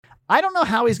I don't know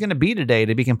how he's going to be today,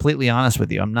 to be completely honest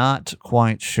with you. I'm not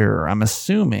quite sure. I'm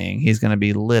assuming he's going to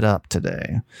be lit up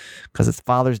today because it's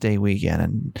Father's Day weekend.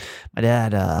 And my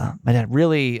dad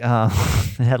really my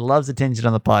dad loves attention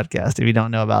on the podcast, if you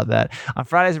don't know about that. On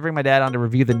Fridays, I bring my dad on to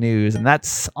review the news, and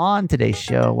that's on today's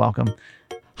show. Welcome.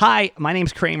 Hi, my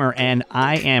name's Kramer, and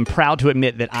I am proud to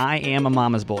admit that I am a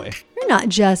mama's boy. You're not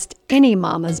just any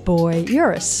mama's boy,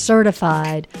 you're a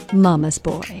certified mama's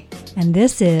boy. And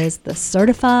this is the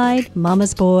Certified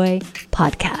Mama's Boy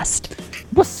Podcast.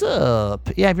 What's up?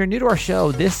 Yeah, if you're new to our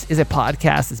show, this is a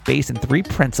podcast that's based in 3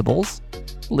 principles.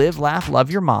 Live, laugh,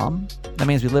 love your mom. That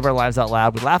means we live our lives out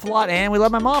loud. We laugh a lot, and we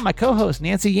love my mom, my co-host,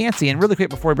 Nancy Yancey. And really quick,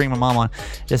 before we bring my mom on,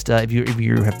 just if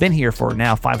you have been here for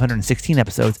now 516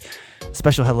 episodes,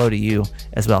 special hello to you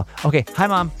as well. Okay, hi,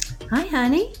 Mom. Hi,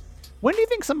 honey. When do you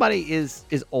think somebody is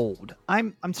old?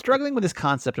 I'm struggling with this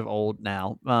concept of old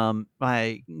now.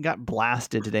 I got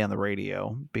blasted today on the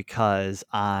radio because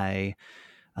and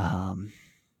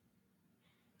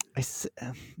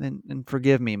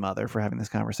forgive me, Mother, for having this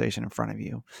conversation in front of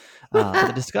you. But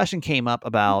the discussion came up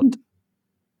about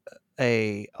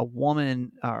a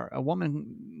woman. I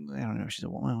don't know if she's a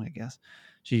woman. I guess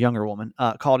she's a younger woman.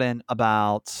 Called in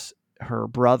about her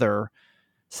brother.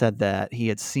 Said that he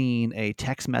had seen a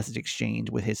text message exchange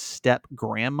with his step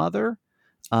grandmother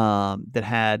that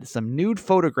had some nude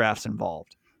photographs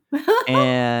involved.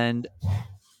 And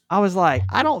I was like,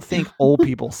 I don't think old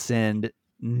people send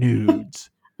nudes.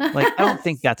 Like, I don't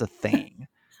think that's a thing.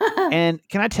 And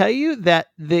can I tell you that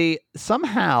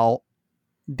somehow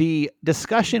the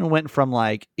discussion went from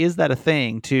like, is that a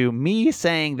thing, to me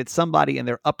saying that somebody in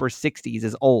their upper 60s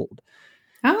is old.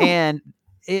 Oh. And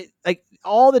it like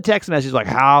all the text messages like,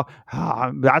 how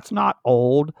that's not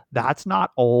old. That's not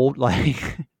old.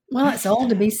 Like, well, it's old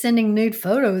to be sending nude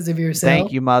photos of yourself.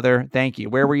 Thank you, Mother. Thank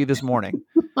you. Where were you this morning?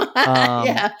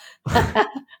 Yeah.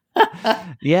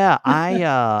 Yeah.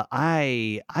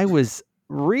 I was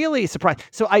really surprised.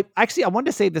 So I wanted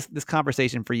to save this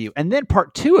conversation for you. And then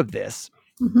part 2 of this.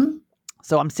 Mm-hmm.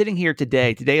 So I'm sitting here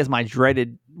today. Today is my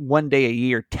dreaded one day a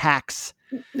year tax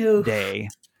day,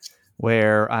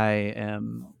 where I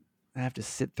have to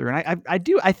sit through, and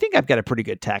I think I've got a pretty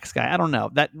good tax guy. I don't know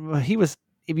that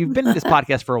if you've been in this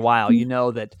podcast for a while, you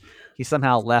know that he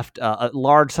somehow left a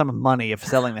large sum of money of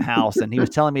selling the house. And he was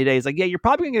telling me today, he's like, yeah, you're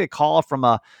probably gonna get a call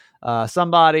from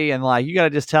somebody, and like, you got to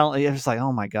just tell. It's like,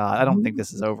 oh my God, I don't think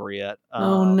this is over yet.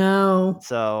 Oh no.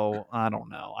 So I don't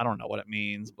know what it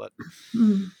means, but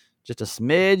just a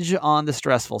smidge on the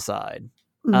stressful side.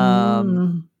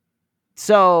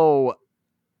 So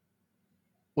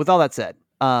with all that said,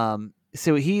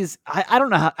 so he's, I don't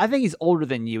know I think he's older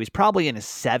than you. He's probably in his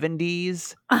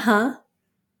 70s. Uh-huh.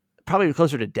 Probably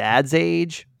closer to Dad's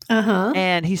age. Uh-huh.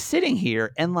 And he's sitting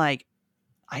here and like,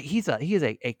 he is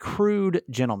a crude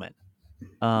gentleman.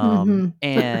 And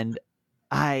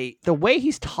the way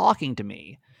he's talking to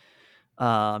me,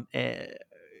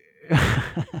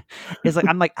 is like,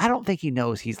 I'm like, I don't think he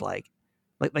knows he's like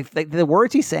the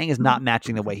words he's saying is not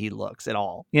matching the way he looks at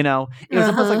all. You know, it was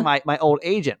almost like my old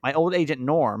agent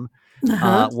Norm,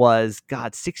 was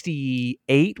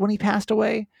 68 when he passed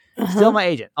away. Still my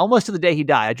agent, almost to the day he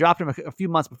died. I dropped him a few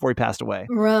months before he passed away.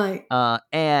 Right.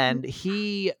 And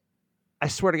I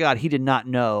swear to God, he did not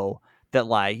know that,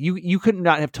 like, you could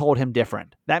not have told him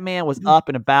different. That man was up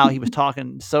and about. He was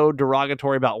talking so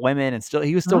derogatory about women, and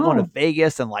he was still going to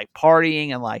Vegas and like partying,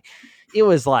 and like, it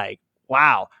was like,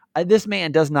 wow, this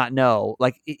man does not know,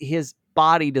 like, his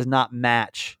body does not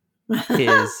match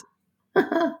his,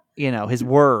 his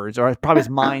words, or probably his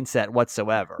mindset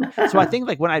whatsoever. So I think,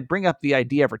 like, when I bring up the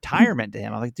idea of retirement to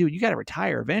him, I'm like, dude, you got to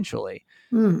retire eventually.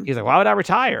 He's like, why would I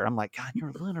retire? I'm like, God,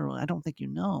 you're literally, I don't think you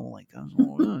know. Like,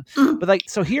 but like,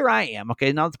 so here I am.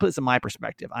 Okay, now let's put this in my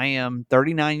perspective. I am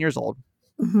 39 years old.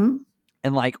 And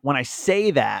like, when I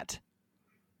say that,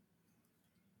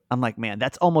 I'm like, man,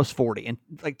 that's almost 40. And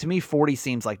like, to me, 40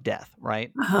 seems like death,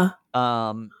 right?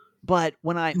 But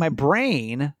when my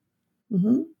brain,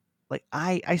 like,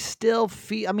 I still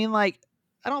feel, I mean, like,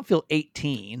 I don't feel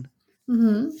 18.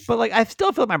 But like, I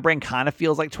still feel like my brain kind of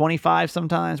feels like 25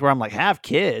 sometimes, where I'm like, have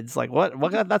kids, like,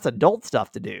 what that's adult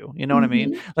stuff to do. You know what I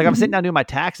mean? Like, I'm sitting down doing my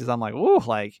taxes. I'm like, ooh,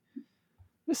 like,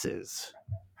 this is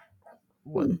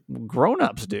what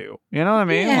grown-ups do. You know what I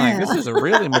mean? Yeah. Like, this is a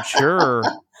really mature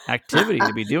activity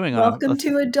to be doing. Welcome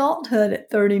to adulthood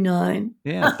at 39.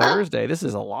 Yeah. Thursday. This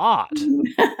is a lot.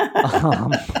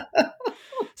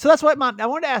 So that's what, Mom, I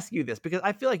wanted to ask you this, because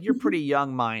I feel like you're pretty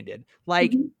young-minded.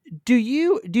 Like, do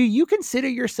you consider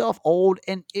yourself old?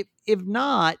 And if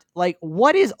not, like,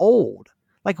 what is old?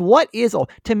 Like, what is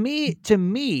old? To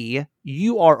me,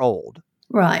 you are old.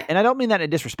 Right. And I don't mean that in a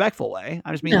disrespectful way.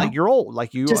 I just mean No. like you're old.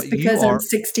 Like Just you because are. I'm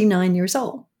 69 years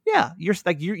old. Yeah, you're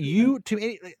like you to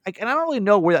me, like, and I don't really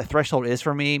know where that threshold is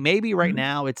for me. Maybe right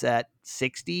now it's at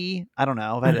 60. I don't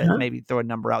know. If I had to maybe throw a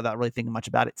number out without really thinking much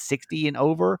about it, 60 and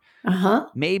over,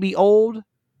 maybe old.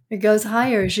 It goes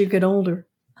higher as you get older.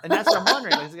 And that's what I'm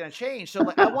wondering. Like, is it going to change? So,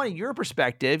 like, I wanted your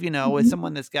perspective. You know, as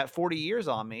someone that's got 40 years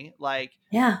on me, like,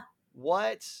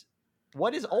 what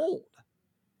is old?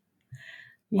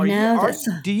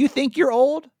 Do you think you're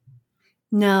old?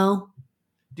 No.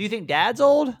 Do you think Dad's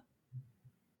old?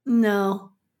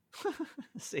 No.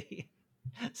 See,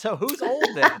 so who's old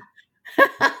then?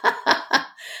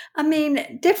 I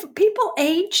mean, different people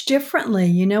age differently.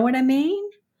 You know what I mean?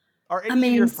 Are any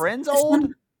of your friends old?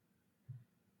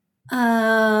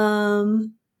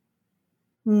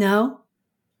 No.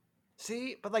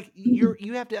 See, but like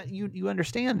you have to you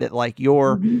understand that like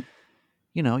you're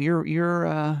you know you're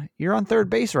on third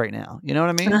base right now. You know what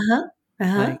I mean?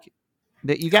 Like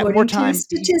that you got more time.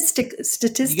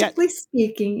 Statistically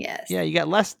speaking, yes. Yeah, you got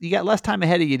less time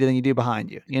ahead of you than you do behind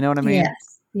you. You know what I mean?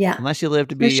 Yes. Yeah. Unless you live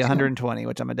to be 120,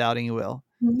 which I'm doubting you will.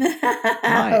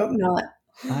 I hope not.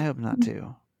 I hope not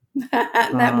too.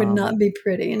 That would not be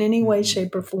pretty in any way,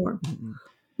 shape, or form.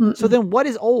 So then what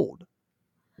is old?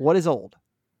 What is old?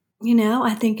 You know,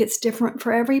 I think it's different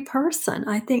for every person.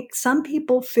 I think some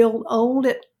people feel old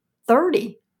at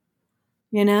 30.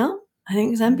 You know? I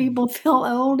think some people feel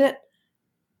old at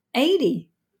 80.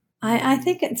 I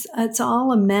think it's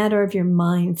all a matter of your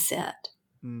mindset.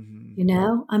 You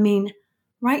know? I mean,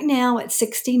 right now at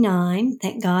 69,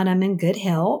 thank God I'm in good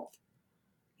health.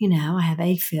 You know, I have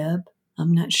AFib.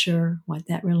 I'm not sure what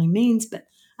that really means, but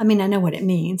I mean, I know what it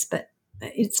means, but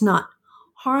it's not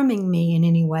harming me in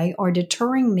any way or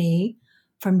deterring me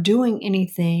from doing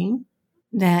anything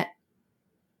that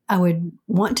I would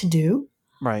want to do.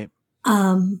 Right.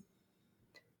 You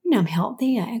know, I'm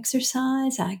healthy. I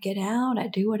exercise. I get out. I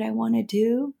do what I want to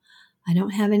do. I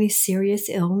don't have any serious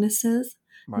illnesses.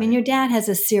 Right. I mean, your dad has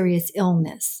a serious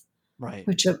illness, right?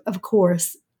 Which, of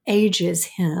course, ages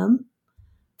him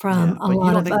from a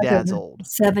lot of other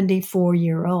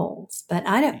 74-year-olds. But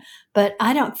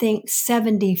I don't think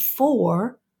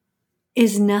 74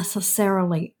 is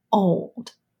necessarily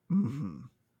old.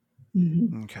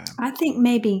 Okay. I think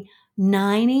maybe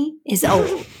 90 is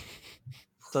old.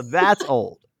 So that's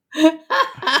old.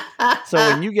 So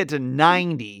when you get to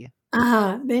 90,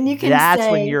 then you can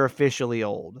that's when you're officially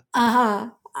old.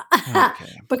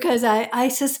 Okay. Because I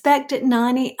suspect at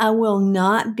 90 I will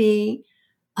not be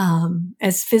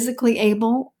as physically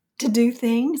able to do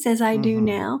things as I do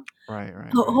now. Right.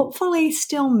 Hopefully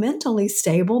still mentally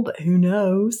stable, but who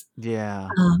knows? Yeah.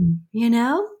 You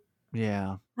know?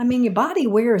 Yeah. I mean, your body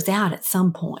wears out at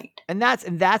some point. And that's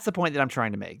the point that I'm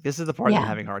trying to make. This is the part that I'm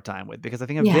having a hard time with, because I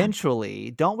think eventually,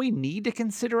 don't we need to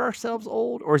consider ourselves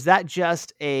old? Or is that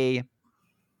just is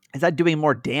that doing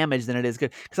more damage than it is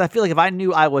good? Because I feel like if I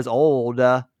knew I was old,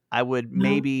 I would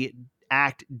maybe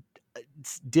act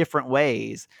different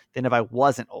ways than if I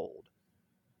wasn't old.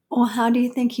 Well, how do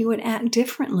you think you would act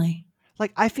differently?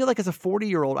 Like, I feel like as a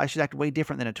 40-year-old, I should act way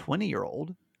different than a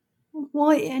 20-year-old.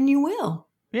 Well, and you will.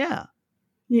 Yeah.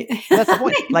 That's the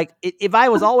point. Like, if I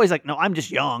was always like, no, I'm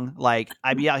just young, like,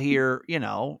 I'd be out here, you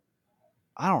know,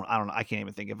 I don't know. I can't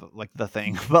even think of like the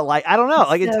thing, but like, I don't know.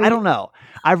 Like, I don't know.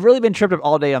 I've really been tripped up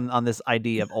all day on this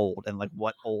idea of old and like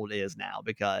what old is now,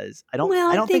 because I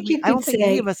don't think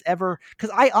any of us ever, because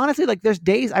I honestly, like, there's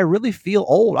days I really feel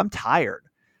old. I'm tired.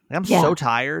 Like, I'm so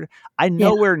tired. I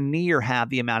nowhere near have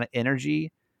the amount of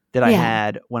energy that I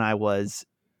had when I was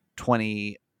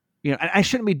 20. You know, I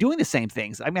shouldn't be doing the same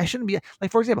things. I mean, I shouldn't be,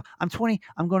 like, for example, I'm 20,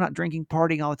 I'm going out drinking,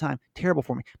 partying all the time. Terrible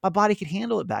for me. My body could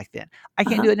handle it back then. I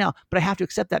can't do it now, but I have to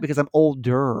accept that because I'm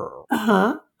older.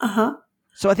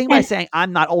 So I think by saying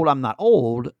I'm not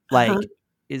old, like,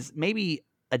 is maybe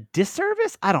a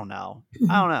disservice? I don't know.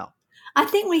 I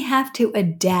think we have to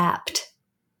adapt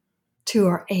to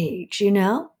our age, you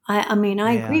know? I mean,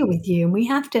 I agree with you. We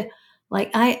have to,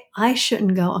 like, I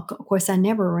shouldn't go. Of course, I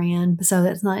never ran, so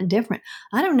that's not different.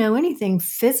 I don't know anything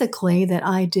physically that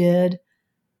I did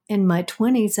in my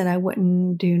 20s that I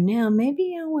wouldn't do now.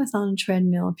 Maybe I was on a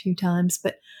treadmill a few times,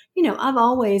 but, you know, I've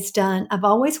always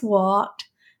walked,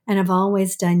 and I've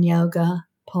always done yoga,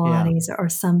 Pilates, or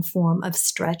some form of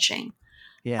stretching.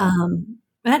 Yeah.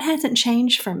 That hasn't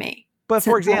changed for me. But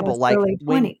for example, like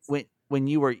when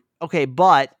you were, okay,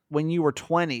 but when you were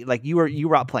 20, like you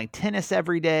were out playing tennis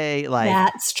every day. Like,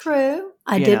 that's true.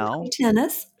 I did play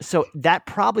tennis. So that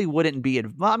probably wouldn't be,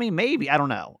 well, I mean, maybe, I don't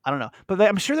know. But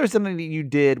I'm sure there's something that you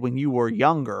did when you were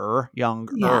younger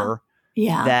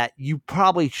Yeah. that you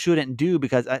probably shouldn't do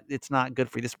because it's not good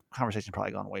for you. This conversation's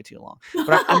probably gone way too long,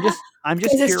 but I'm just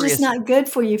Because it's curious. just not good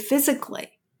for you physically.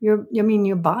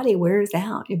 Your body wears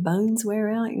out. Your bones wear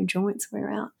out. Your joints wear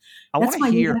out. That's why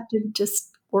you have to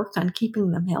just work on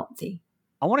keeping them healthy.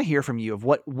 I want to hear from you of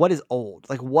what is old.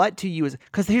 Like what to you is,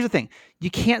 because here's the thing. You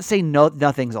can't say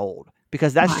nothing's old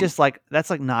because that's just like, that's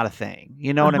like not a thing.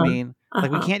 You know what I mean?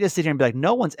 Like we can't just sit here and be like,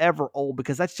 no one's ever old,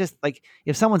 because that's just like,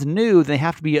 if someone's new, they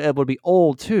have to be able to be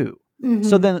old too. Mm-hmm.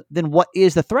 So then what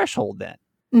is the threshold then?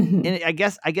 Mm-hmm. And I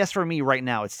guess for me right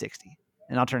now it's 60.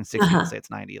 And I'll turn 60 and say it's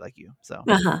 90 like you. So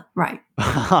right.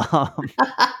 I'm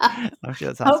sure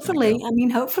that's how hopefully,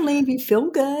 if you feel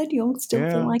good, you'll still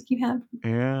feel like you have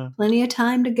plenty of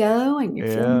time to go, and you're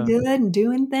feeling good and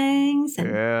doing things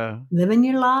and living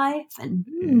your life.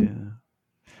 And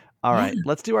all right,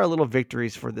 let's do our little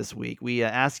victories for this week. We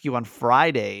ask you on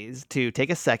Fridays to take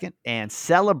a second and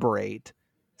celebrate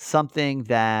something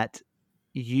that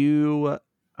you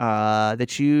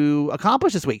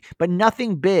accomplished this week, but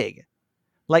nothing big.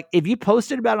 Like if you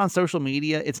posted about it on social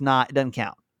media, it doesn't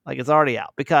count. Like it's already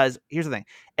out, because here's the thing.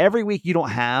 Every week you don't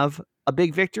have a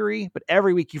big victory, but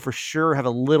every week you for sure have a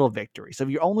little victory. So if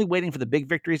you're only waiting for the big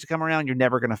victories to come around, you're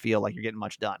never going to feel like you're getting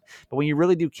much done. But when you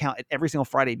really do count it every single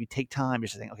Friday, if you take time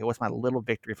just to think, okay, what's my little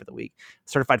victory for the week?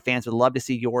 Certified fans would love to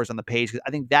see yours on the page, because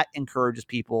I think that encourages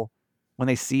people when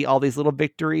they see all these little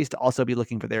victories to also be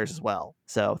looking for theirs as well.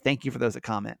 So thank you for those that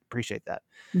comment. Appreciate that.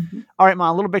 Mm-hmm. All right,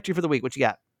 Mom, a little victory for the week. What you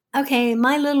got? Okay,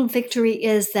 my little victory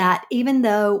is that even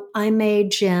though I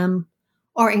made Jim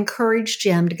or encouraged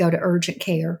Jim to go to urgent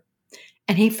care,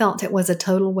 and he felt it was a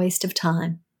total waste of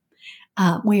time,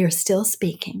 we are still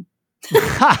speaking.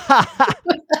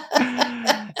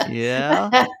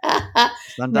 Yeah.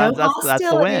 Sometimes no that's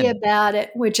the win about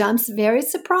it, which I'm very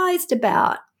surprised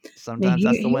about. Sometimes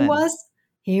that's the win.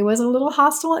 He was a little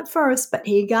hostile at first, but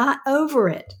he got over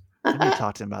it. I need to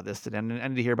talk to him about this today. I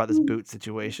need to hear about this boot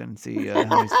situation. See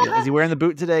how he's feeling. Is he wearing the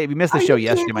boot today? If you missed the show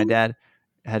yesterday, my dad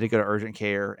had to go to urgent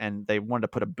care, and they wanted to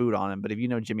put a boot on him. But if you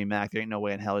know Jimmy Mack, there ain't no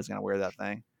way in hell he's going to wear that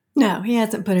thing. No, he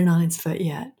hasn't put it on his foot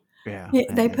yet. Yeah,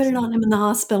 they put it on him in the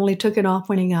hospital. He took it off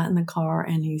when he got in the car,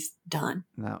 and he's done.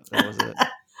 No, that was it.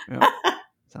 Yep.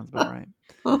 Sounds about right.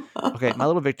 Okay, my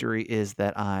little victory is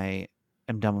that I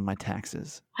am done with my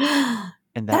taxes,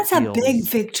 and that's a big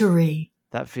victory.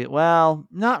 Well,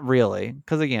 not really,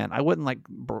 because again, I wouldn't like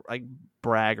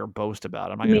brag or boast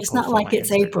about it. It's not like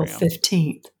it's April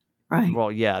 15th, right?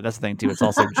 Well, yeah, that's the thing too. It's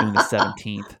also June the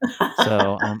 17th,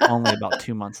 so I'm only about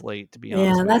 2 months late, to be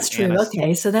honest. Yeah, that's true.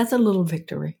 Okay, so that's a little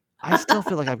victory. I still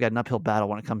feel like I've got an uphill battle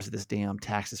when it comes to this damn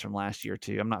taxes from last year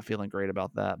too. I'm not feeling great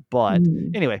about that. But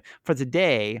anyway, for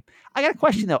today, I got a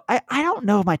question though. I don't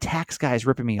know if my tax guy is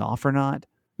ripping me off or not.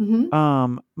 Mm-hmm.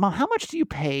 Mom, how much do you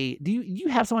pay? Do you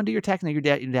have someone do your tax? No, your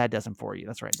dad does them for you.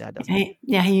 That's right, Dad does them.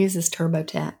 Yeah, he uses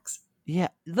TurboTax. Yeah,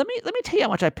 let me tell you how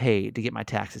much I paid to get my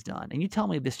taxes done, and you tell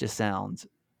me if this just sounds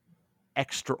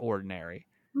extraordinary.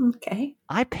 Okay,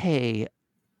 I pay.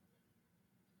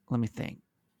 Let me think.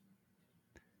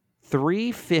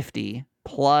 $350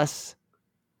 plus.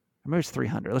 Maybe it's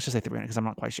 $300. Let's just say $300 because I'm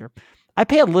not quite sure. I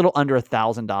pay a little under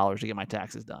 $1,000 to get my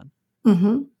taxes done.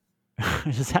 Mm-hmm.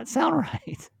 Does that sound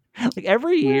right? Like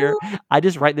every year, I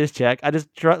just write this check. I just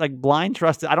blind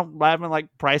trust it. I haven't like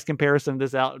price comparison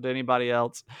this out to anybody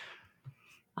else.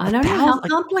 I don't know how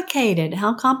complicated.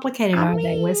 How complicated are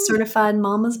they with certified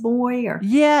mama's boy or?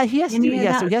 Yeah, he has to do.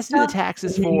 Yeah, so he has to do the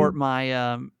taxes for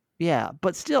my. Yeah,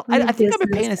 but still, I think I've been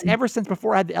paying this ever since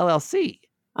before I had the LLC.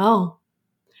 Oh,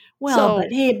 well,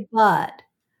 but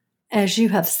as you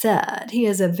have said, he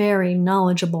is a very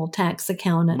knowledgeable tax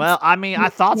accountant. Well, I mean, I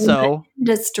thought so.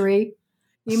 Industry,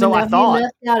 even though he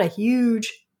left out a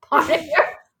huge part of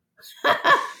your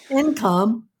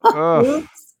income. Oops.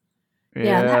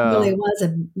 Yeah, that really was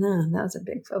a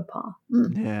big faux pas.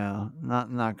 Yeah,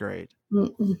 not great.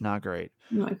 Mm-mm. Not great.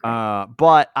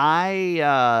 But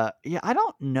I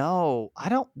don't know.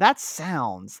 That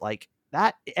sounds like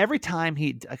that every time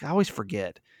I always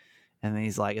forget. And then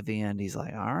he's like, at the end, he's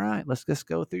like, all right, let's just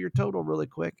go through your total really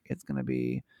quick. It's going to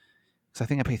be, because I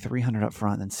think I paid $300 up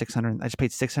front, then $600. I just paid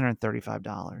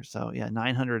 $635. So yeah,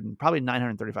 probably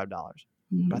 $935.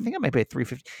 Mm-hmm. But I think I may pay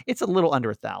 $350. It's a little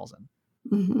under $1,000.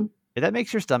 Mm-hmm. If that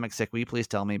makes your stomach sick, will you please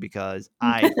tell me? Because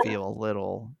I feel a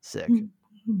little sick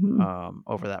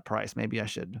over that price. Maybe I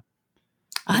should.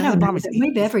 I don't know that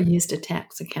we've ever used a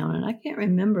tax accountant. I can't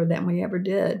remember that we ever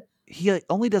did. He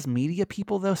only does media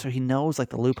people though, so he knows like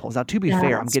the loopholes. Now, to be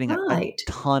fair, I'm getting a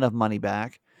ton of money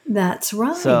back. That's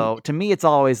right. So to me, it's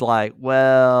always like,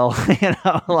 well,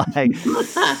 like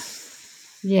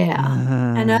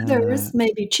Yeah. And others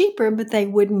may be cheaper, but they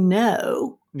wouldn't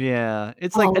know. Yeah,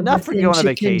 it's All like of enough the for going on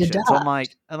things you can vacation. So I'm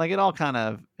deduct. like, it all kind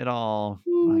of, Mhm. it all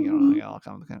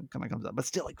kind of comes up. But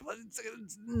still, like,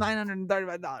 it's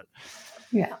 $935.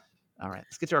 Yeah. All right,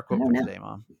 let's get to our I quote don't for know. today,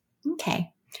 Mom.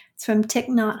 Okay. It's from Thich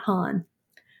Nhat Hanh.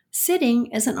 Sitting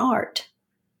is an art,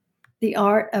 the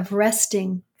art of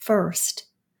resting first.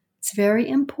 It's very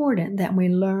important that we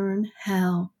learn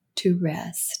how to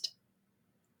rest.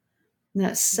 And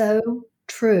that's so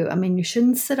true. I mean, you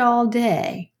shouldn't sit all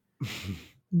day,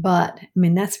 but I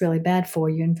mean, that's really bad for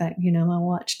you. In fact, my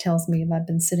watch tells me if I've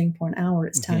been sitting for an hour,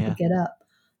 it's time to Yeah. get up.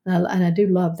 And I do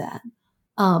love that.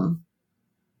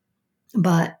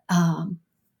 But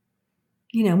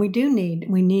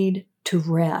we need to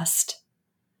rest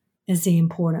is the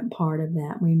important part of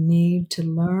that. We need to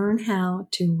learn how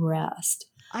to rest.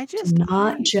 To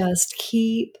not just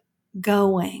keep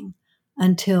going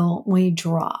until we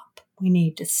drop. We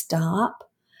need to stop.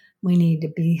 We need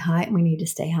to we need to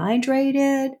stay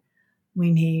hydrated.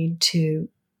 We need to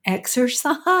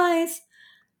exercise,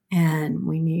 and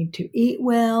we need to eat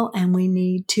well, and we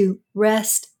need to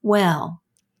rest well.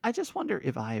 I just wonder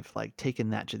if I've like taken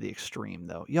that to the extreme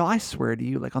though. I swear to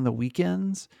you, like on the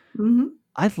weekends, Mm-hmm.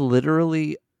 I've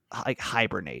literally like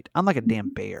hibernate. I'm like a damn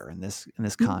bear in this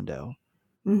condo.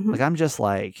 Mm-hmm. Like I'm just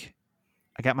like,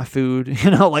 I got my food,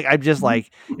 like I'm just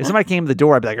like, if somebody came to the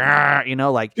door, I'd be like,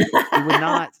 like it would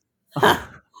not.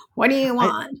 What do you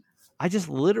want? I just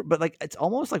literally, but like, it's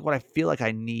almost like what I feel like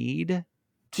I need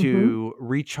to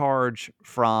recharge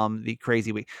from the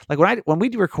crazy week. Like when we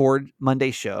record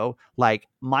Monday's show, like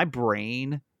my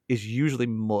brain is usually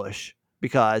mush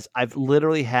because I've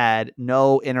literally had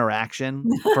no interaction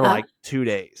for like 2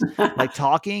 days. Like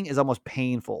talking is almost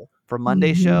painful. For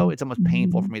Monday's show, it's almost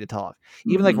painful for me to talk.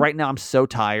 Even like right now, I'm so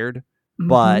tired,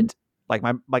 but like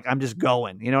I'm just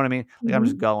going. You know what I mean? Like I'm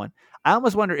just going. I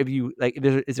almost wonder if you like,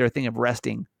 is there a thing of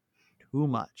resting too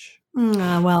much?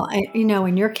 Well,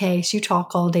 in your case, you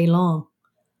talk all day long,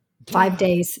 5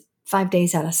 days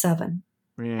out of 7.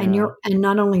 Yeah. And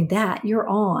not only that, you're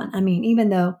on. I mean, even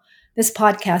though this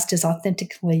podcast is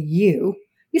authentically you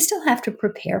still have to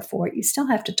prepare for it. You still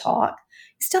have to talk.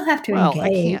 You still have to engage. I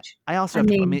can't. I also have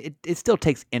to. I mean, it still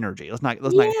takes energy. Let's not.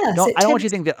 Yes, I don't want you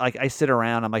to think that like I sit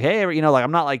around. I'm like, hey, like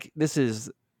I'm not like this is.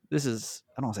 I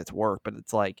don't want to say it's work, but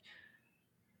it's like.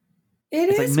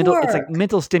 It's like mental. work. It's like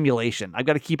mental stimulation. I've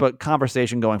got to keep a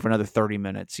conversation going for another 30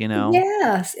 minutes.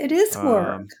 Yes, it is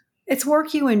work. It's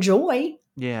work you enjoy.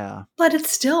 Yeah, but it's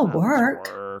still work.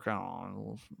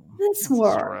 It's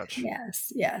work.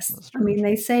 Yes. I mean,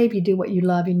 they say if you do what you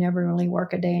love, you never really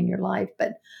work a day in your life.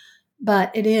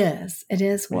 But it is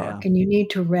work, and you need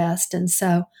to rest. And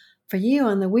so, for you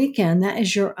on the weekend, that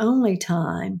is your only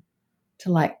time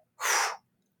to like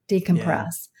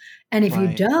decompress. And if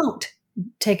you don't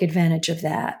take advantage of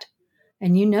that,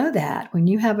 and that when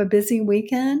you have a busy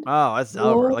weekend, it's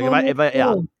over. Like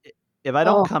if I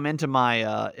don't come into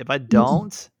my if I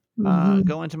don't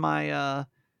go into my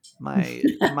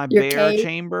my bear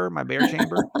chamber,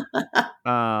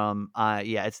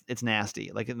 it's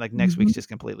nasty. Like next week's just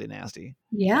completely nasty.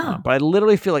 Yeah. But I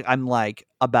literally feel like I'm like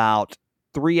about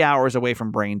 3 hours away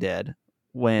from brain dead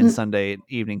when Sunday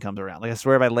evening comes around. Like I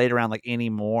swear if I laid around like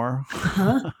any more,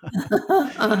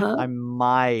 I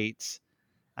might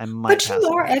But you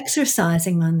are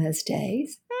exercising on those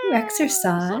days. You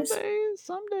exercise.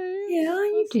 Some days. Yeah,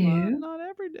 you do. Not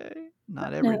every day.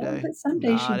 Not every day. But some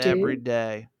days you do. Not every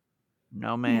day.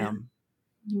 No, ma'am.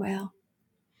 Yeah. Well,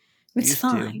 it's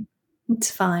fine. It's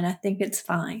fine. I think it's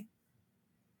fine.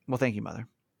 Well, thank you, Mother.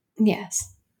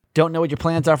 Yes. Don't know what your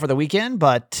plans are for the weekend,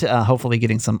 but hopefully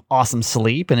getting some awesome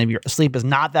sleep. And if your sleep is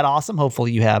not that awesome,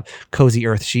 hopefully you have Cozy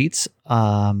Earth sheets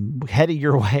headed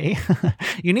your way.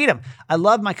 You need them. I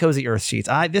love my Cozy Earth sheets.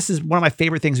 This is one of my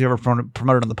favorite things we ever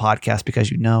promoted on the podcast because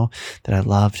you know that I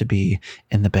love to be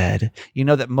in the bed. You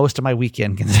know that most of my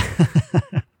weekend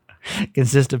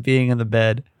consists of being in the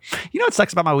bed. You know what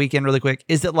sucks about my weekend really quick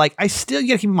is that like you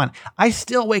gotta keep in mind, I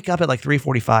still wake up at like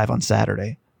 3:45 on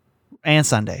Saturday and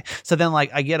Sunday. So then like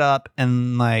I get up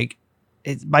and like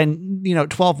it's by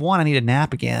 12:01 I need a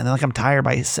nap again. And like I'm tired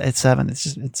at 7.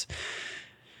 It's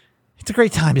a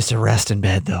great time just to rest in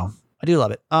bed though. I do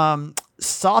love it.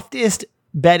 Softest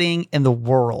bedding in the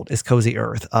world is Cozy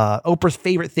Earth. Oprah's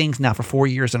favorite things now for 4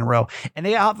 years in a row. And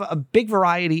they have a big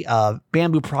variety of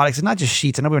bamboo products and not just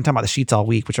sheets. I know we've been talking about the sheets all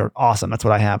week, which are awesome. That's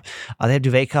what I have. They have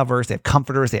duvet covers, they have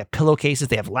comforters, they have pillowcases,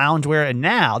 they have loungewear, and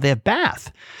now they have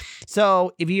bath.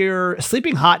 So if you're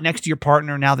sleeping hot next to your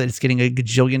partner now that it's getting a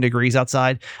gajillion degrees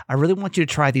outside, I really want you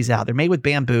to try these out. They're made with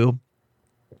bamboo.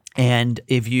 And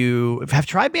if you have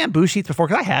tried bamboo sheets before,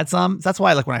 because I had some, that's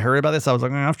why like when I heard about this, I was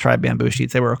like, I've tried bamboo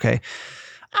sheets. They were okay.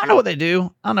 I don't know what they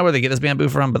do. I don't know where they get this bamboo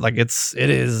from, but like it's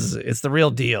the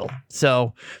real deal.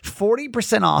 So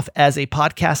 40% off as a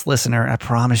podcast listener. I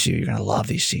promise you're going to love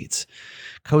these sheets.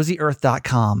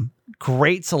 CozyEarth.com.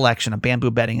 Great selection of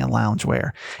bamboo bedding and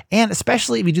loungewear. And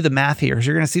especially if you do the math here,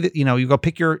 you're going to see that, you go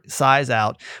pick your size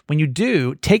out. When you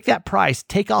do, take that price,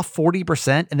 take off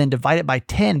 40% and then divide it by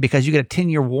 10 because you get a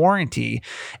 10-year warranty.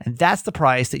 And that's the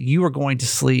price that you are going to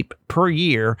sleep per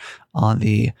year on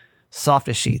the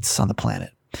softest sheets on the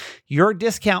planet. Your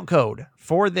discount code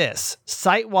for this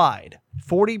site-wide,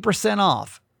 40%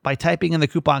 off by typing in the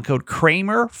coupon code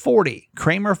Kramer40.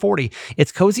 Kramer40.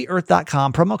 It's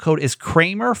CozyEarth.com. Promo code is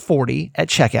Kramer40 at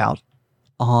checkout.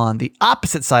 On the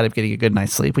opposite side of getting a good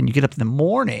night's sleep, when you get up in the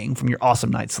morning from your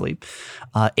awesome night's sleep,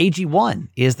 AG1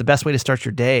 is the best way to start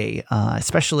your day,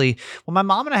 especially well, my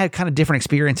mom and I had kind of different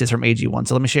experiences from AG1.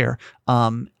 So let me share.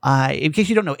 In case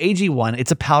you don't know, AG1,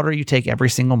 it's a powder you take every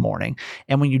single morning.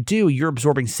 And when you do, you're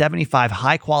absorbing 75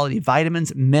 high quality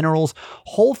vitamins, minerals,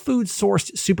 whole food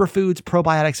sourced superfoods,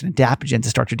 probiotics, and adaptogens to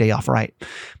start your day off right.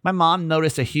 My mom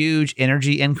noticed a huge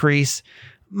energy increase.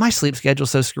 My sleep schedule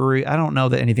is so screwy. I don't know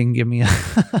that anything can give me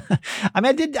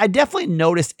I definitely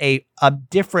noticed a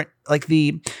different, like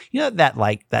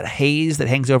that haze that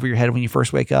hangs over your head when you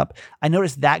first wake up. I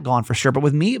noticed that gone for sure. But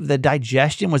with me, the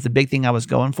digestion was the big thing I was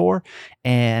going for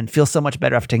and feel so much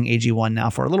better after taking AG1 now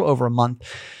for a little over a month.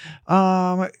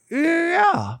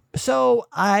 Yeah. So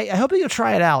I hope that you'll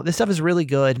try it out. This stuff is really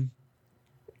good.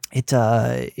 It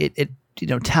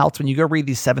touts when you go read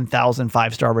these 7,000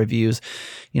 5-star reviews,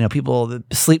 people, the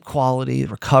sleep quality,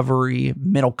 recovery,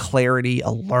 mental clarity,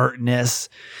 alertness.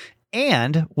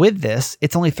 And with this,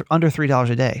 it's only under $3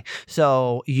 a day.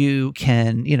 So you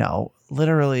can,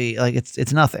 literally like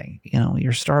it's nothing,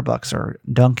 your Starbucks or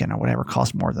Dunkin' or whatever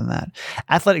costs more than that.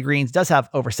 Athletic Greens does have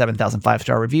over 7,000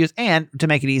 5-star reviews. And to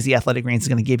make it easy, Athletic Greens is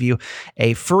going to give you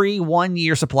a free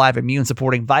 1-year supply of immune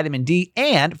supporting vitamin D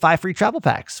and 5 free travel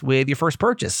packs with your first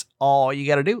purchase. All you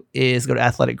got to do is go to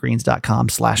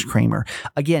athleticgreens.com/Kramer.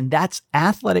 Again, that's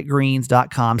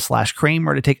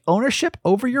athleticgreens.com/Kramer to take ownership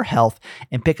over your health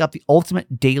and pick up the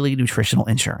ultimate daily nutritional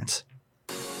insurance.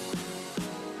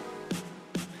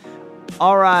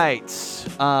 All right.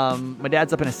 My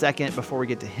dad's up in a second before we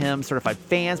get to him. Certified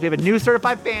fans. We have a new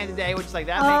certified fan today, which is like,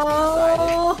 that makes me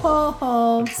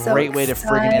excited. Great way to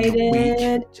friggin' end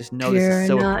the week. Just know this is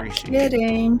so appreciated.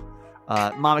 Kidding.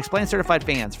 Mom, explain certified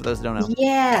fans for those who don't know.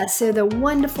 Yeah, so the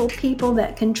wonderful people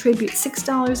that contribute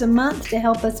 $6 a month to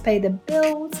help us pay the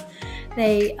bills.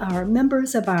 They are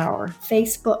members of our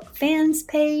Facebook fans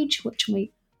page, which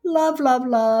we love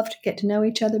to get to know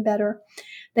each other better.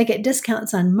 They get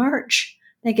discounts on merch.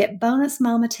 They get bonus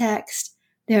mama text.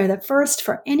 They're the first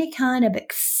for any kind of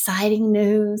exciting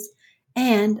news.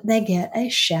 And they get a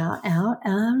shout out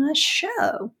on a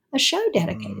show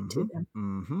dedicated to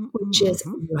them, which is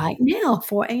right now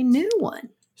for a new one.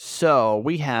 So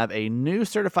we have a new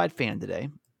certified fan today.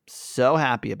 So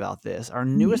happy about this. Our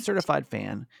newest certified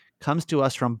fan comes to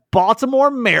us from Baltimore,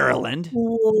 Maryland.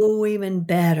 Oh, even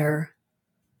better.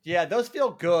 Yeah, those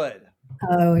feel good.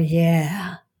 Oh,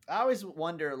 yeah. I always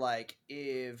wonder,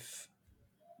 if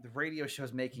the radio show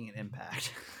is making an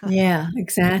impact. Yeah,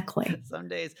 exactly. Some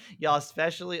days, y'all,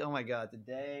 especially, oh my God,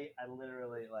 today, I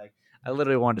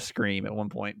literally wanted to scream at one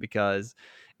point because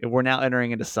we're now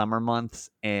entering into summer months,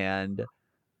 and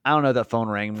I don't know, that phone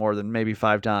rang more than maybe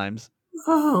 5 times.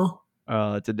 Oh.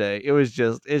 Today it's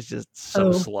just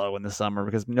so slow in the summer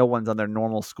because no one's on their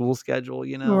normal school schedule,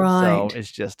 Right. So it's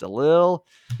just a little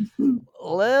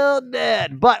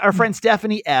dead. But our friend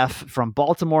Stephanie F from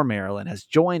Baltimore, Maryland has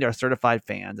joined our certified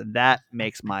fans, and that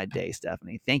makes my day,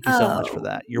 Stephanie. Thank you so much for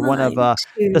that. You're one of the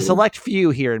select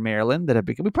few here in Maryland that have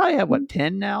become, we probably have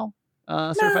 10 now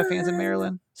certified fans in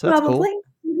Maryland. So that's probably. Cool.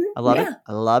 I love it.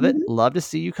 I love it. Love to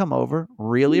see you come over.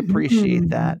 Really appreciate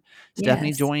that.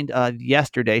 Stephanie joined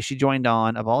yesterday. She joined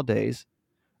on, of all days.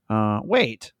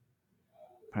 Wait.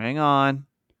 Hang on.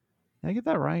 Did I get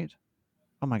that right?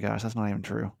 Oh my gosh, that's not even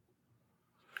true.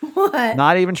 What?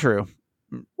 Not even true.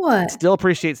 What? Still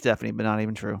appreciate Stephanie, but not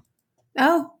even true.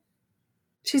 Oh.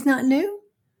 She's not new?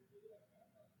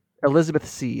 Elizabeth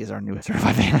C. is our newest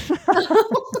certified fan.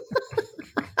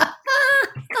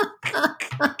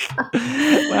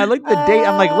 When I looked at the date,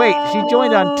 I'm like, wait, she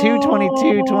joined on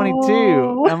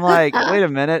 2/22/22. I'm like, wait a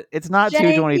minute, it's not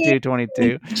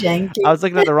 2/22/22. I was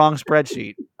looking at the wrong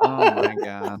spreadsheet. Oh my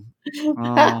God.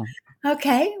 Oh.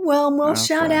 Okay. Well, we'll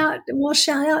shout out. We'll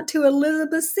shout out to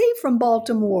Elizabeth C. from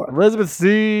Baltimore. Elizabeth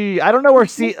C. I don't know where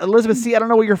Elizabeth C. I don't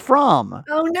know where you're from.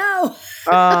 Oh no.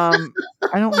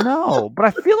 I don't know, but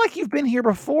I feel like you've been here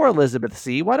before, Elizabeth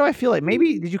C. Why do I feel like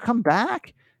maybe did you come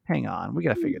back? Hang on, we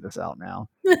gotta figure this out now.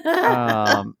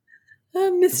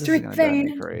 Mystery This is gonna drive me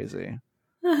fan. crazy.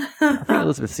 I think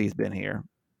Elizabeth C's been here.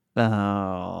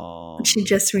 She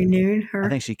just renewed her. I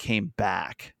think she came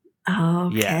back. Oh,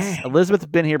 okay. Yes, Elizabeth's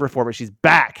been here before, but she's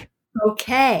back.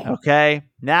 Okay. Okay,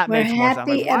 that We're makes more sense.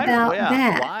 happy about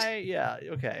that. Why? Yeah.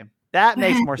 Okay. That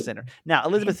makes more sense. Now,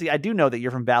 Elizabeth C., I do know that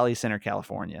you're from Valley Center,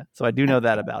 California. So I do know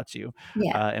that about you.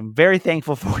 Yeah. I'm very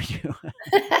thankful for you.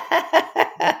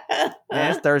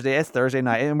 Man, it's Thursday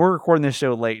night. And we're recording this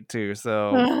show late, too.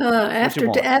 So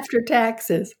after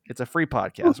taxes. It's a free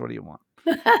podcast. What do you want?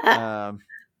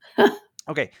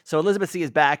 Okay. So Elizabeth C.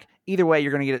 is back. Either way,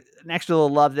 you're going to get an extra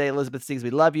little love today. Elizabeth C., we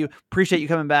love you. Appreciate you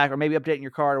coming back or maybe updating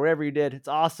your card or whatever you did. It's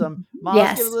awesome. Mom,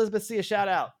 let's give Elizabeth C. a shout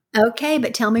out. Okay,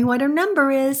 but tell me what her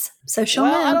number is so she'll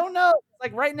know. I don't know.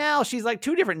 Like right now, she's like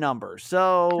 2 different numbers.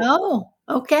 So,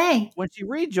 okay. When she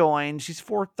rejoined, she's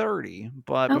 430,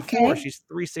 but before she's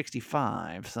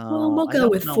 365. So, well, we'll go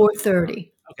with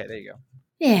 430. Okay, there you go.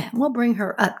 Yeah, we'll bring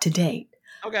her up to date.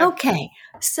 Okay.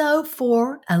 So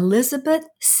for Elizabeth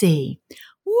C.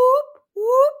 Whoop,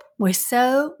 whoop. We're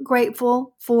so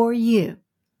grateful for you.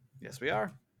 Yes, we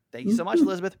are. Thank you so much,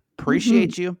 Elizabeth.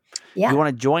 Appreciate you. Yeah. If you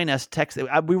want to join us, text.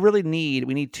 We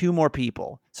need 2 more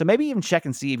people. So maybe even check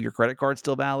and see if your credit card's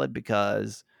still valid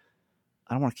because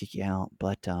I don't want to kick you out,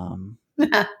 but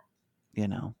you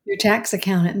know. Your tax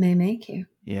accountant may make you.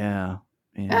 Yeah.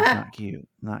 It's not cute.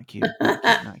 Not cute.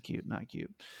 Not cute. Not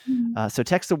cute. So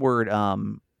text the word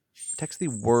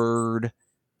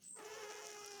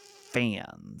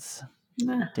fans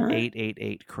to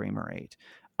 888 Kramer 8.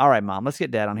 All right, Mom, let's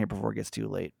get Dad on here before it gets too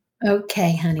late.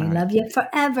 Okay, honey. Right. Love you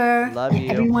forever. Love you.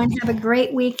 Everyone have a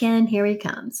great weekend. Here he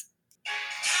comes.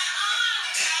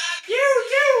 You.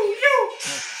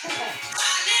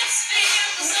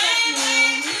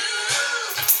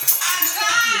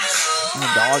 And a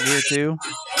dog here too.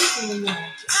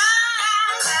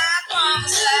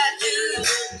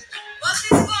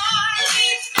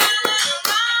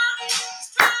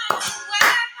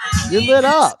 You're lit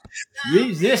up.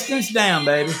 Resistance down,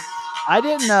 baby. I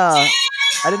didn't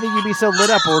think you'd be so lit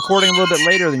up. We're recording a little bit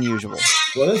later than usual.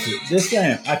 Well, this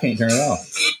thing, I can't turn it off.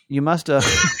 You must have.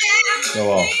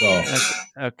 Go off.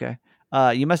 Okay.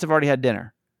 You must have already had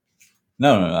dinner.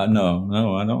 No, I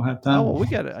don't have time. Oh, well, we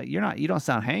got. You don't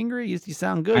sound hangry. You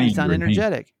sound good. You sound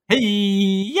energetic. Hey,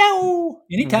 yo!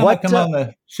 Anytime I come on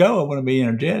the show, I want to be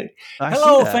energetic.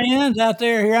 Hello, fans out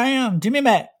there. Here I am, Jimmy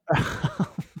Mack.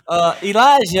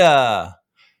 Elijah,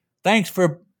 thanks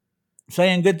for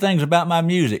saying good things about my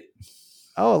music.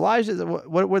 Oh, Elijah,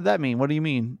 what would that mean? What do you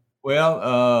mean? Well,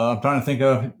 I'm trying to think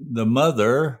of the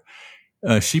mother.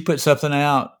 She put something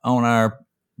out on our.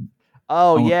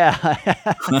 Oh, yeah.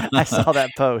 I saw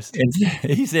that post.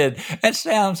 He said, that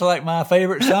sounds like my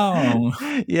favorite song.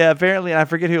 Yeah, apparently. I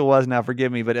forget who it was now. Forgive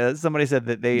me. But somebody said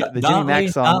that the Jimmy Mack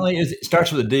song. Donley it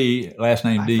starts with a D, last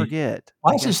name D. I forget.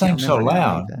 Why is this thing so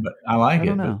loud? But I like it. I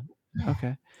don't know.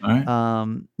 Okay. All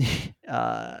right.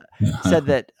 Said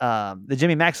that the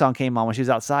Jimmy Mack song came on when she was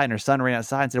outside and her son ran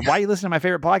outside and said, "Why are you listening to my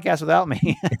favorite podcast without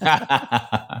me?"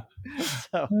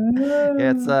 So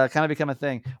yeah, it's kind of become a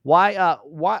thing. Why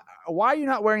are you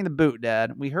not wearing the boot,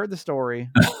 Dad? We heard the story.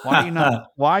 Why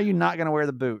are you not going to wear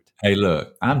the boot? Hey,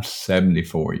 look, I'm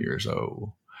 74 years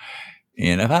old,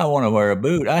 and if I want to wear a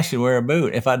boot, I should wear a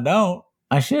boot. If I don't,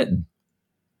 I shouldn't.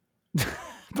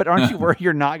 But aren't you worried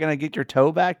you're not going to get your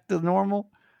toe back to normal?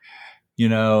 You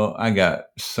know, I got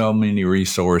so many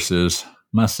resources.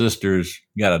 My sister's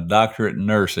got a doctorate in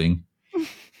nursing.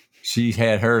 She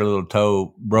had her little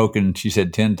toe broken, she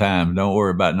said 10 times. Don't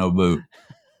worry about no boot.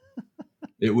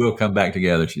 It will come back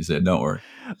together, she said. Don't worry.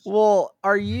 Well,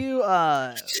 are you,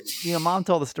 Mom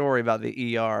told the story about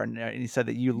the ER, and he said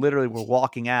that you literally were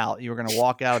walking out. You were going to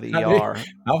walk out of the ER.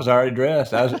 I was already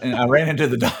dressed. And I ran into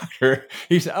the doctor.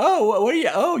 He said, "Oh, what are you?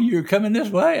 Oh, you're coming this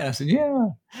way?" I said, "Yeah."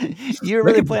 You were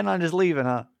really planning on just leaving,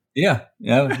 huh? Yeah.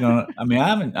 I was gonna. I mean,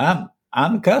 I'm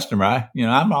a customer.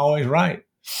 I'm always right.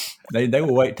 They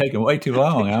were taking way too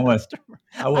long. I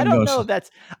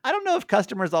don't know if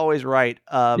customers always right.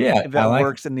 If that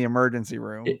works in the emergency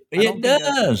room. It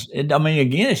does.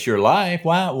 Again, it's your life.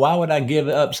 Why would I give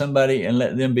up somebody and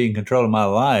let them be in control of my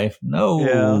life?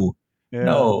 No,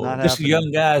 no. This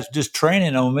young guy's just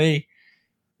training on me.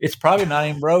 It's probably not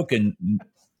even broken.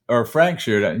 or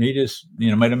fractured. He just,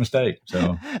 made a mistake.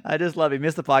 So I just love it. He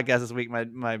missed the podcast this week.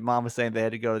 My mom was saying they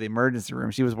had to go to the emergency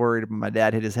room. She was worried when my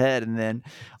dad hit his head, and then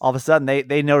all of a sudden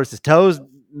they noticed his toes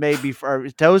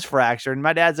fractured, and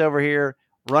my dad's over here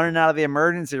running out of the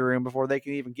emergency room before they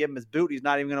can even give him his boot he's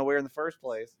not even going to wear in the first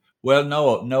place. Well,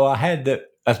 no, I had that.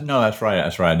 No, that's right.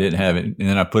 I didn't have it. And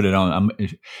then I put it on.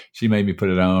 She made me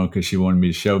put it on because she wanted me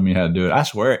to show me how to do it. I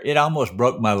swear, it almost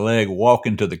broke my leg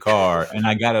walking to the car, and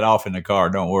I got it off in the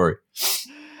car. Don't worry.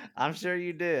 I'm sure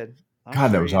you did. God,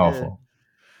 that was awful.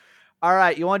 All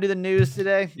right. You want to do the news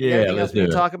today? Yeah, let's do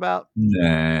it. Talk about?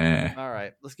 Nah. All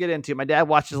right. Let's get into it. My dad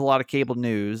watches a lot of cable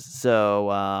news. So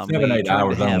 7-8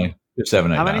 hours only.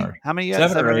 7-8 hours. How many you got?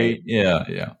 7 or 8.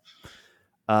 Yeah.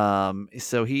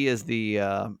 So he is the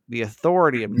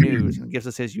authority of news and gives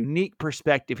us his unique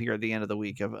perspective here at the end of the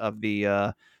week of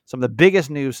the some of the biggest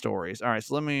news stories. All right,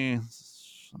 so let me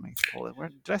pull it. Where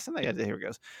did I send that? Here it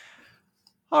goes.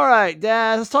 All right,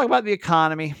 Dad, let's talk about the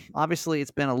economy. Obviously,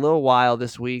 it's been a little while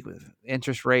this week with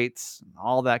interest rates and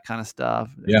all that kind of stuff.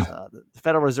 Yeah. The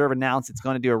Federal Reserve announced it's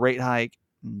going to do a rate hike,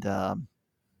 and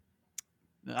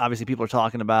obviously people are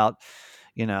talking about,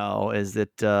 is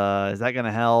that going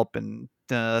to help? And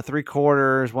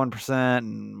 3/4, 1%,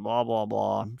 and blah blah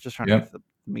blah. I'm just trying to get the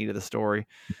meat of the story.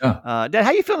 Yeah. Dad,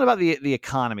 how you feeling about the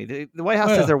economy? The White House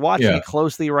says they're watching it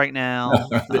closely right now.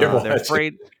 They're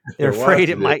afraid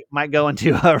it might go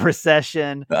into a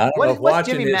recession. I don't know if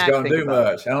watching it's going to do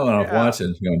much. I don't know if watching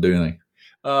is going to do anything.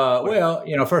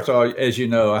 Well, first of all, as you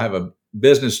know, I have a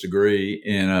business degree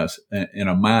and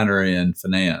a minor in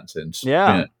finance, and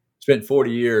spent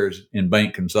 40 years in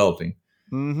bank consulting.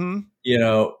 Mm-hmm.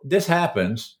 This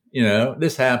happens,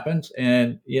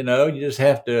 and, you just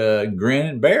have to grin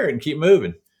and bear it and keep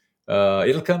moving.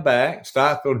 It'll come back.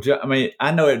 Stock will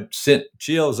I know it sent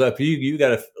chills up. You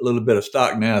got a little bit of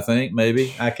stock now, I think,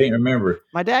 maybe. I can't remember.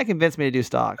 My dad convinced me to do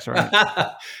stocks,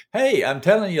 right? Hey, I'm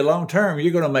telling you, long term,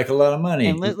 you're going to make a lot of money.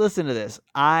 And listen to this.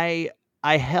 I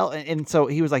held, and so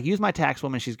he was like, use my tax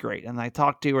woman. She's great. And I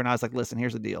talked to her and I was like, listen,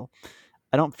 here's the deal.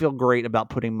 I don't feel great about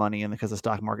putting money in because the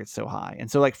stock market's so high. And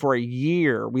so for a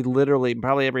year, we literally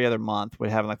probably every other month would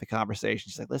have the conversation.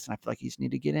 She's like, listen, I feel like you just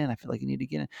need to get in. I feel like you need to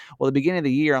get in. Well, at the beginning of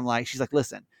the year, she's like,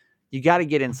 listen, you got to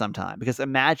get in sometime because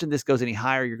imagine this goes any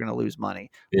higher, you're going to lose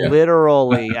money. Yeah.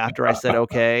 Literally after I said,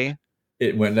 okay,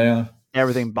 it went down.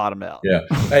 Everything bottomed out. Yeah.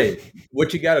 Hey,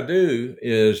 what you got to do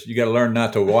is you got to learn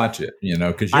not to watch it,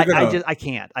 because I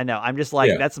can't. I know. I'm just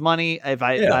that's money. If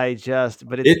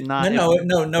but it's not. No,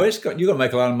 you're going to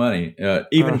make a lot of money,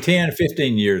 even 10,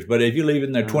 15 years. But if you leave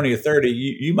in there 20 or 30,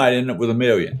 you might end up with $1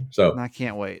 million. So I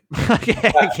can't wait.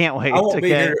 I can't wait. I won't be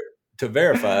here to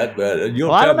verify it, but you'll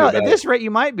tell I don't know. Me At this rate,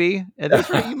 you might be. I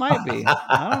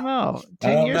don't know.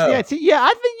 10 years? I think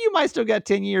you might still got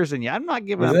 10 years in you. I'm not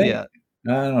giving up yet.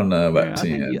 I don't know about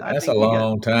 10. That's a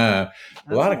long time.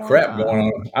 A lot of crap going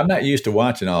on. I'm not used to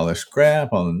watching all this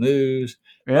crap on the news.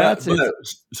 Yeah,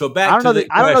 so back to the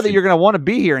question. I don't know that you're going to want to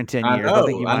be here in 10 years. I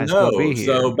think you might still be here.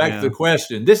 So back to the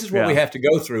question. This is what we have to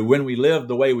go through when we live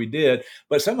the way we did.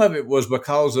 But some of it was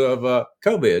because of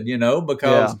COVID,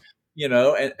 because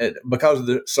and because of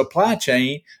the supply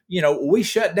chain, we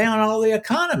shut down all the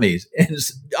economies.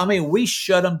 And we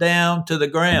shut them down to the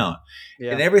ground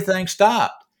and everything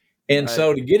stopped. And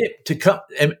so to get it to come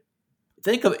and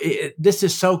think of it, this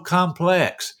is so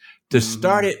complex to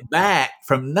start it back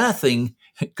from nothing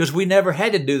because we never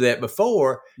had to do that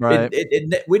before. Right.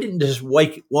 We didn't just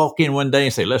walk in one day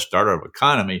and say, let's start our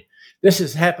economy. This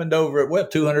has happened over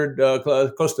 200,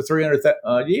 close to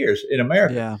 300 years in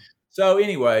America. Yeah. So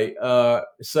anyway,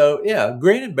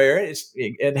 grin and bear it.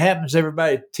 It happens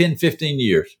every 10, 15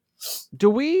 years.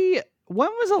 When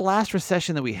was the last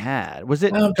recession that we had? Was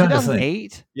it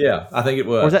 2008? Yeah, I think it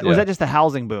was. Was that just a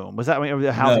housing boom? Was that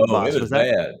the housing bust? It was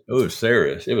bad. It was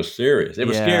serious. It was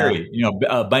scary.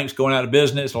 Banks going out of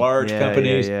business, large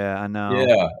companies. Yeah, I know.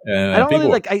 Yeah, I don't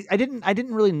really I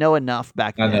didn't really know enough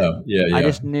back then. I know. Yeah. I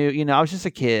just knew. I was just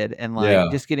a kid and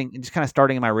just kind of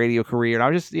starting in my radio career, and I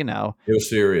was just It was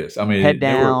serious. head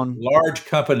down. There were large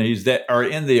companies that are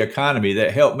in the economy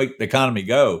that help make the economy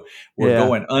go were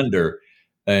going under.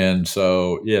 And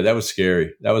so, that was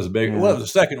scary. That was a big, well, it was the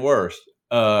second worst.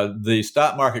 The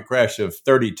stock market crash of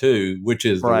 32, which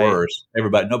is the worst.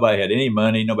 Nobody had any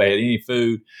money. Nobody had any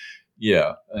food.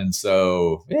 Yeah. And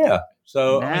so,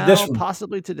 So now, this one,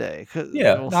 possibly today. I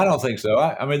don't think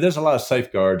so. There's a lot of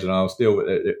safeguards and all still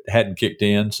it hadn't kicked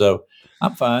in. So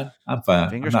I'm fine.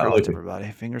 Fingers crossed,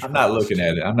 everybody. Fingers crossed. I'm not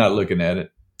looking at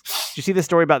it. Did you see the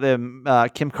story about the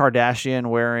Kim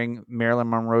Kardashian wearing Marilyn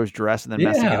Monroe's dress and then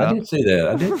messing it up? I did see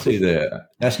that.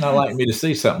 That's not like me to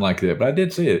see something like that, but I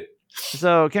did see it.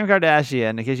 So Kim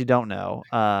Kardashian, in case you don't know,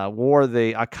 wore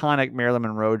the iconic Marilyn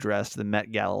Monroe dress to the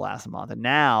Met Gala last month. And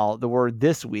now the word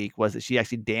this week was that she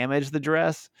actually damaged the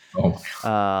dress. Oh,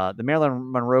 The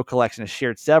Marilyn Monroe collection has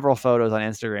shared several photos on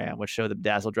Instagram, which show the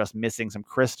bedazzled dress missing some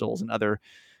crystals and other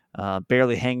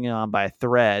barely hanging on by a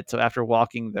thread. So after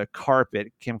walking the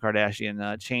carpet, Kim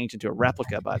Kardashian changed into a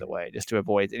replica, by the way, just to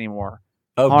avoid any more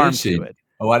harm did she? to it.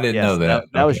 Oh, I didn't know that.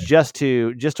 That was just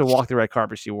to walk the red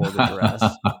carpet. She wore the dress,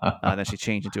 and then she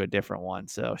changed into a different one.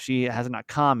 So she has not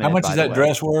commented. How much is that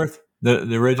dress worth?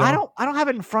 The original? I don't have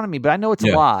it in front of me, but I know it's a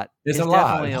lot. It's a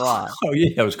definitely lot. a lot. Oh yeah,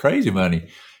 it was crazy money.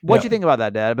 What do you think about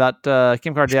that, Dad? About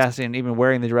Kim Kardashian even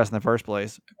wearing the dress in the first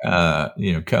place? Come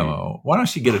on. Why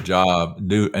don't you get a job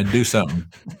and do something?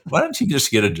 Why don't you just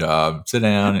get a job, sit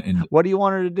down, and what do you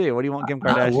want her to do? What do you want Kim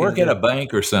Kardashian work to at do? a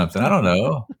bank or something? I don't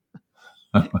know.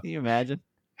 Can you imagine?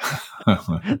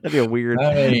 That'd be a weird.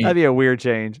 I mean, that'd be a weird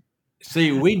change.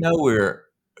 See, we know we're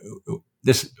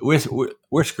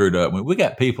screwed up. We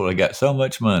got people that got so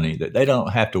much money that they don't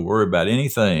have to worry about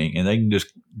anything, and they can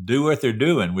just do what they're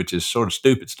doing, which is sort of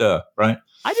stupid stuff, right?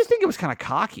 I just think it was kind of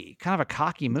a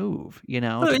cocky move, you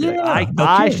know. Well,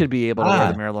 I should be able to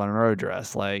wear the Marilyn Monroe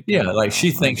dress, like she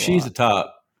thinks she's the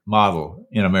top model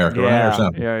in America, right, or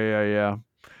something. Yeah.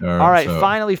 All right,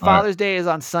 finally, Father's Day is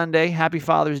on Sunday. Happy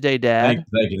Father's Day, Dad.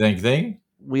 Thank you.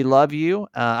 We love you.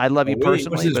 I love you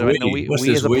personally, but I know we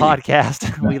as a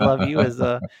podcast, we love you as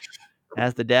the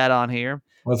dad on here.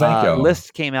 Well, thank you.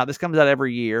 List came out. This comes out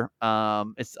every year.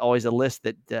 It's always a list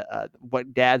that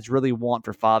what dads really want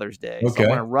for Father's Day. Okay. So I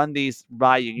want to run these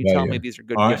by you. You tell me if these are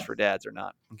good gifts for dads or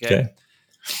not. Okay.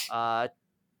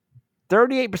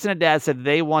 38% of dads said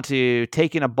they want to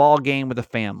take in a ball game with a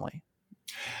family.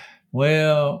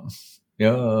 Well,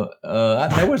 there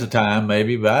was a time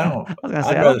maybe, but I don't. I was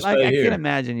gonna say, I can't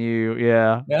imagine you.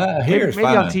 Yeah. Here's maybe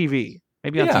on TV.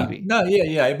 Maybe on TV. No,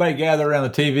 yeah. Everybody gather around the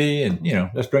TV and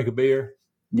let's drink a beer.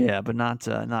 Yeah, but not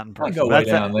in person. I go way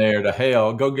down there to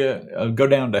hell. Go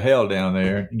down to hell down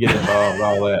there and get involved with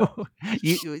all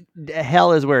that.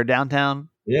 Hell is where, downtown?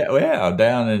 Yeah,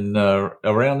 down in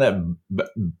around that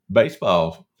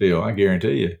baseball field. I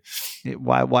guarantee you.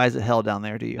 Why is it hell down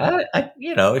there to you?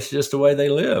 It's just the way they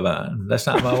live. That's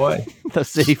not my way. The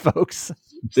city folks.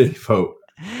 City folk.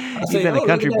 You've been a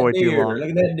country boy too long. Look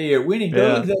at that deer. Winnie, go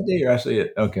look at that deer. I see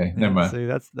it. Okay, never mind. See,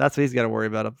 that's what he's got to worry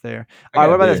about up there. All right,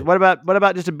 what about this? What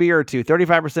about just a beer or two?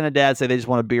 35% of dads say they just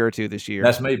want a beer or two this year.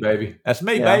 That's me, baby.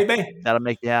 Baby. That'll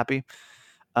make you happy.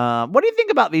 What do you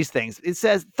think about these things? It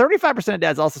says 35% of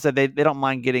dads also said they don't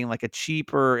mind getting like a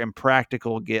cheaper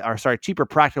practical gift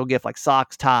like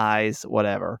socks, ties,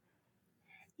 whatever.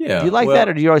 Yeah. Do you like that,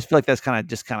 or do you always feel like that's kind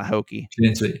of hokey?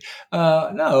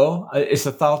 No, it's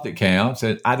the thought that counts.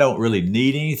 And I don't really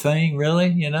need anything really,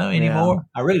 anymore. Yeah.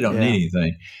 I really don't need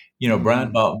anything.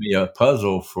 Brian bought me a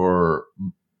puzzle for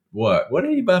what? What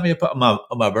did he buy me on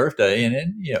my birthday? And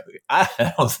then,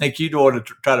 I don't think you'd want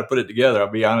to try to put it together.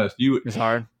 I'll be honest. It's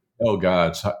hard. Oh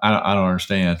God. I don't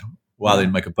understand why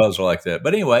they'd make a puzzle like that.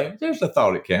 But anyway, there's the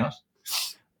thought it counts.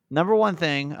 Number one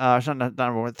thing, not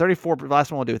number one, 34, last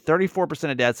one we'll do,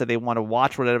 34% of dads said they want to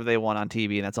watch whatever they want on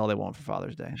TV, and that's all they want for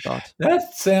Father's Day. Thoughts?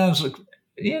 That sounds,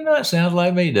 it sounds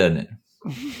like me, doesn't it?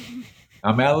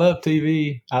 I mean, I love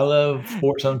TV. I love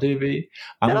sports on TV.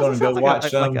 I'm going to go watch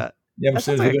some. That's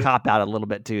like a cop-out a little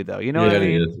bit, too, though. You know what I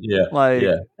mean? It is. Yeah. That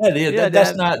is. Yeah,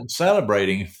 that's not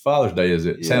celebrating Father's Day, is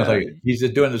it? It sounds like he's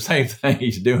just doing the same thing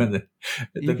he's doing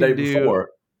the day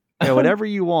before. Whatever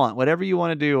you want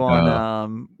to do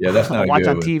on that's not watch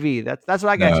a good on TV. That's what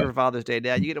I got you for Father's Day,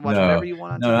 Dad. You get to watch whatever you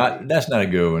want on TV. That's not a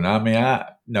good one. I mean,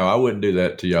 I wouldn't do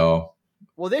that to y'all.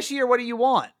 Well, this year, what do you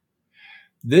want?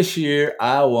 This year,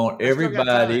 I want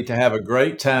everybody to have a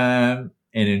great time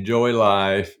and enjoy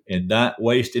life and not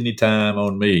waste any time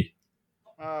on me.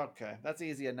 Okay, that's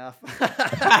easy enough.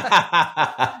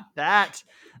 that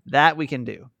we can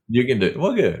do. You can do.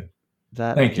 Well, good.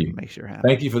 Thank you. Make sure happen.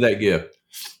 Thank you for that gift.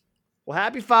 Well,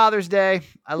 happy Father's Day.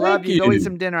 I love you. Go eat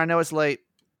some dinner. I know it's late.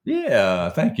 Yeah,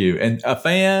 thank you. And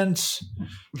fans,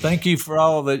 thank you for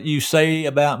all that you say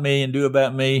about me and do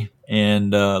about me.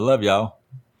 And love y'all.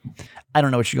 I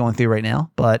don't know what you're going through right now,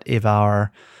 but if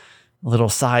our little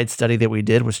side study that we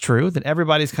did was true, then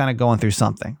everybody's kind of going through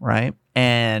something, right?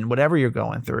 And whatever you're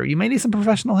going through, you may need some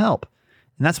professional help.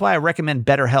 And that's why I recommend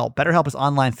BetterHelp. BetterHelp is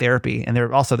online therapy, and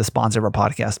they're also the sponsor of our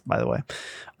podcast, by the way.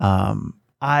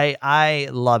 I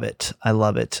love it. I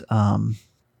love it.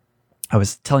 I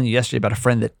was telling you yesterday about a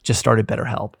friend that just started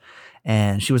BetterHelp,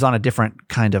 and she was on a different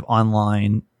kind of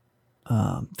online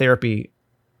therapy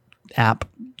app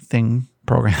thing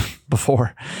program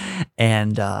before,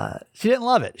 and she didn't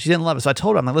love it. So I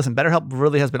told her, I'm like, listen, BetterHelp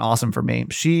really has been awesome for me.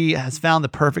 She has found the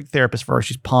perfect therapist for her.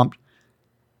 She's pumped.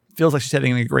 Feels like she's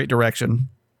heading in a great direction.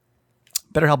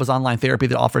 BetterHelp is online therapy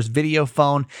that offers video,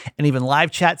 phone, and even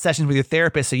live chat sessions with your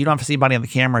therapist, so you don't have to see anybody on the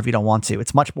camera if you don't want to.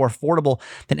 It's much more affordable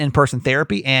than in-person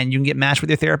therapy, and you can get matched with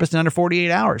your therapist in under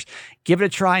 48 hours. Give it a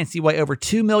try and see why over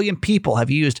 2 million people have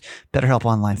used BetterHelp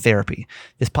online therapy.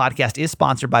 This podcast is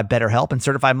sponsored by BetterHelp, and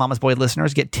certified Mama's Boy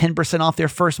listeners get 10% off their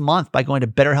first month by going to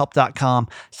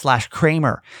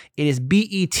betterhelp.com/Kramer. It is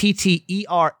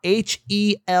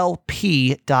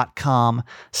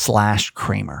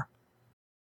BetterHelp.com/Kramer.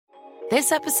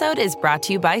 This episode is brought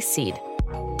to you by Seed.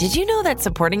 Did you know that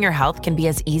supporting your health can be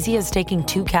as easy as taking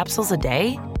 2 capsules a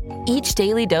day? Each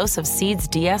daily dose of Seed's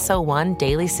DS-01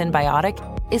 Daily Synbiotic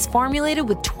is formulated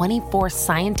with 24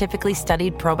 scientifically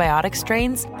studied probiotic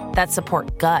strains that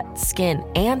support gut, skin,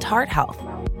 and heart health,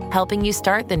 helping you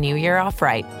start the new year off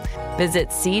right.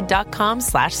 Visit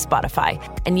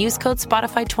seed.com/Spotify and use code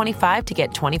Spotify25 to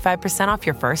get 25% off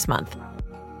your first month.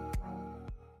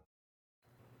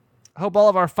 I hope all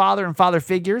of our father and father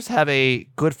figures have a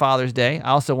good Father's Day.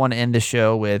 I also want to end the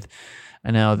show with,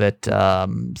 I know that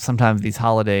sometimes these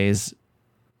holidays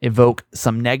evoke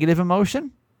some negative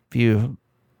emotion. If you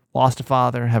lost a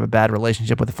father, have a bad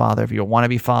relationship with a father, if you want to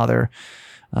be father,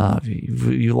 I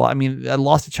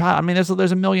lost a child. I mean,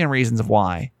 there's a million reasons of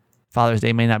why Father's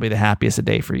Day may not be the happiest a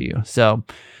day for you. So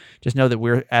just know that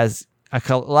we're, as a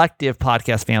collective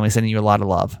podcast family, sending you a lot of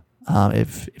love.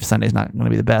 If Sunday's not going to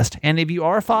be the best. And if you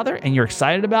are a father and you're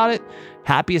excited about it,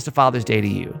 happiest of Father's Day to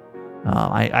you.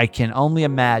 I can only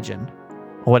imagine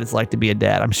what it's like to be a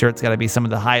dad. I'm sure it's got to be some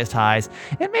of the highest highs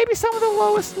and maybe some of the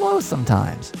lowest lows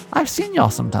sometimes. I've seen y'all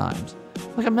sometimes.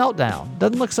 Like a meltdown.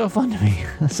 Doesn't look so fun to me.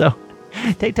 So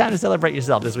take time to celebrate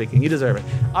yourself this weekend. You deserve it.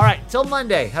 All right, till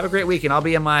Monday. Have a great weekend. I'll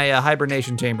be in my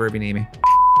hibernation chamber if you need me.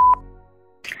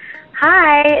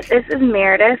 Hi, this is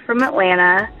Meredith from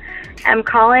Atlanta. I'm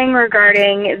calling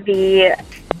regarding the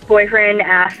boyfriend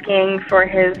asking for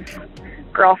his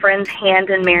girlfriend's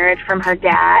hand in marriage from her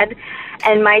dad.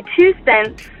 And my 2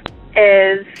 cents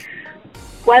is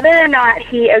whether or not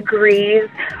he agrees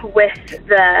with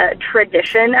the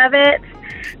tradition of it,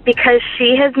 because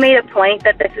she has made a point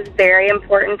that this is very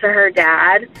important to her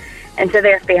dad and to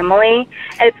their family.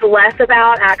 It's less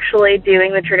about actually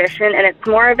doing the tradition, and it's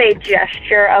more of a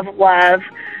gesture of love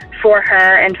for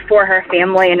her and for her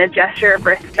family, and a gesture of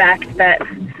respect that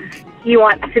he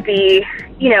wants to be,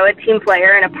 a team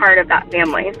player and a part of that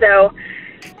family. So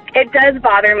it does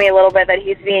bother me a little bit that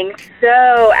he's being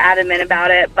so adamant about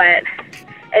it, but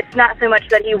it's not so much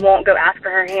that he won't go ask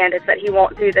for her hand, it's that he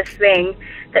won't do this thing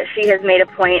that she has made a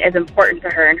point is important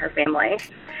to her and her family.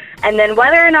 And then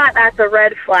whether or not that's a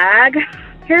red flag,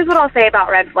 here's what I'll say about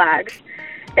red flags.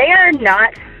 They are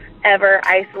not ever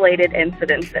isolated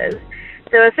incidences.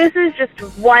 So if this is just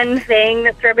one thing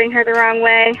that's rubbing her the wrong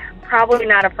way, probably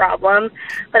not a problem.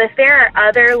 But if there are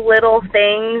other little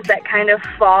things that kind of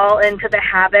fall into the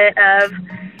habit of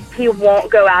he won't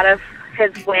go out of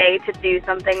his way to do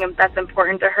something that's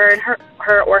important to her and her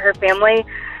or her family,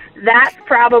 that's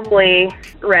probably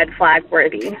red flag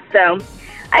worthy. So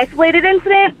isolated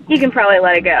incident, you can probably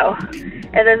let it go.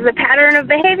 If there's a pattern of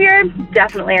behavior,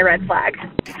 definitely a red flag.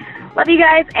 Love you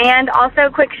guys, and also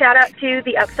quick shout out to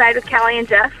The Upside with Callie and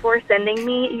Jeff for sending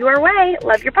me your way.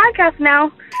 Love your podcast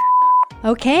now.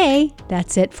 Okay,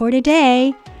 that's it for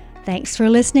today. Thanks for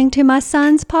listening to my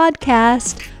son's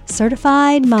podcast,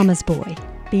 Certified Mama's Boy.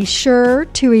 Be sure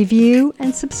to review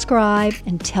and subscribe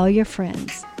and tell your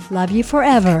friends. Love you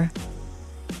forever.